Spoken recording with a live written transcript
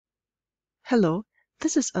Hello,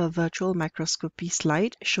 this is a virtual microscopy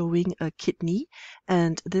slide showing a kidney,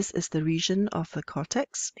 and this is the region of the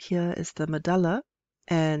cortex. Here is the medulla,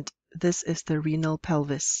 and this is the renal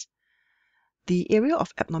pelvis. The area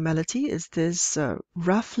of abnormality is this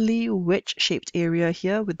roughly wedge-shaped area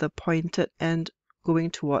here with the pointed end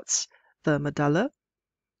going towards the medulla,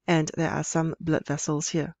 and there are some blood vessels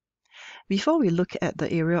here. Before we look at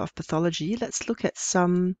the area of pathology, let's look at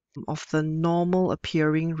some of the normal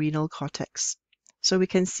appearing renal cortex. So we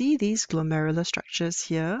can see these glomerular structures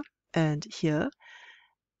here and here,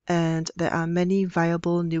 and there are many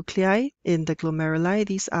viable nuclei in the glomeruli.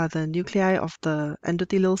 These are the nuclei of the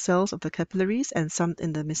endothelial cells of the capillaries and some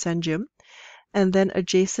in the mesangium. And then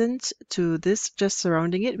adjacent to this, just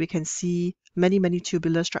surrounding it, we can see many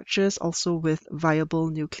tubular structures also with viable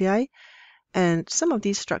nuclei. And some of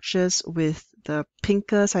these structures with the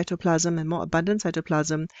pinker cytoplasm and more abundant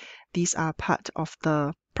cytoplasm, these are part of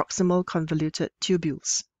the proximal convoluted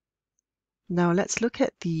tubules. Now let's look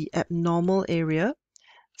at the abnormal area.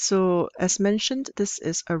 So as mentioned, this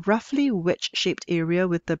is a roughly wedge-shaped area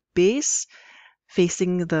with the base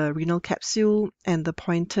facing the renal capsule and the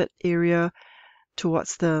pointed area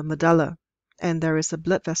towards the medulla. And there is a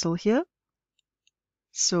blood vessel here.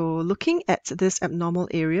 So looking at this abnormal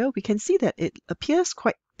area, we can see that it appears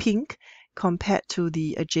quite pink compared to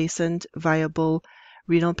the adjacent viable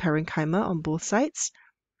renal parenchyma on both sides.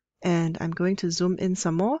 And I'm going to zoom in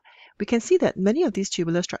some more. We can see that many of these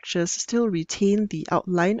tubular structures still retain the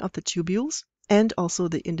outline of the tubules and also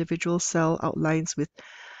the individual cell outlines with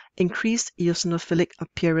increased eosinophilic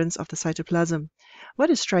appearance of the cytoplasm. What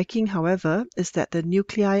is striking, however, is that the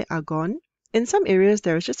nuclei are gone. In some areas,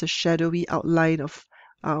 there is just a shadowy outline of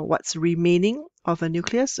what's remaining of a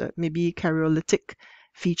nucleus, maybe karyolytic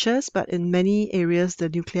features, but in many areas the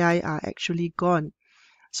nuclei are actually gone.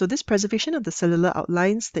 So this preservation of the cellular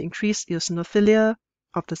outlines, the increased eosinophilia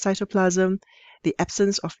of the cytoplasm, the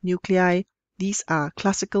absence of nuclei, these are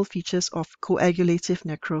classical features of coagulative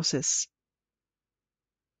necrosis.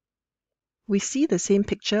 We see the same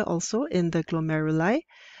picture also in the glomeruli.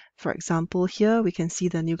 For example, here we can see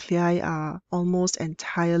the nuclei are almost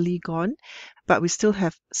entirely gone, but we still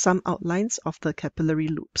have some outlines of the capillary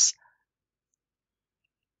loops.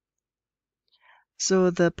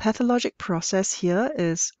 So the pathologic process here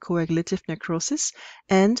is coagulative necrosis,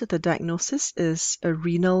 and the diagnosis is a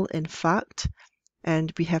renal infarct.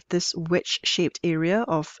 And we have this wedge-shaped area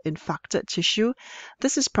of infarcted tissue.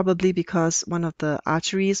 This is probably because one of the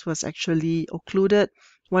arteries was actually occluded.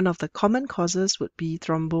 One of the common causes would be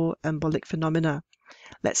thromboembolic phenomena.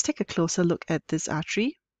 Let's take a closer look at this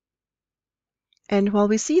artery. And while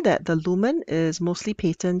we see that the lumen is mostly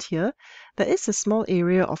patent here, there is a small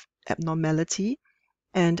area of abnormality,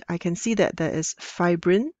 and I can see that there is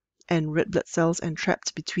fibrin and red blood cells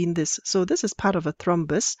entrapped between this. So this is part of a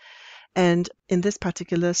thrombus. And in this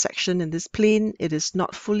particular section, in this plane, it is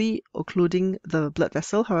not fully occluding the blood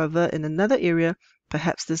vessel. However, in another area,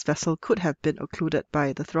 perhaps this vessel could have been occluded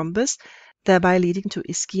by the thrombus, thereby leading to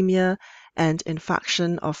ischemia and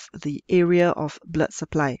infarction of the area of blood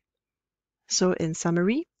supply. So in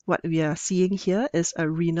summary, what we are seeing here is a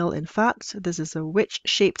renal infarct. This is a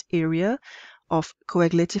wedge-shaped area of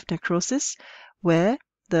coagulative necrosis where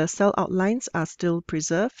the cell outlines are still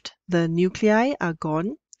preserved, the nuclei are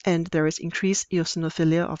gone, and there is increased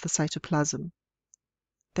eosinophilia of the cytoplasm.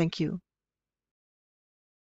 Thank you.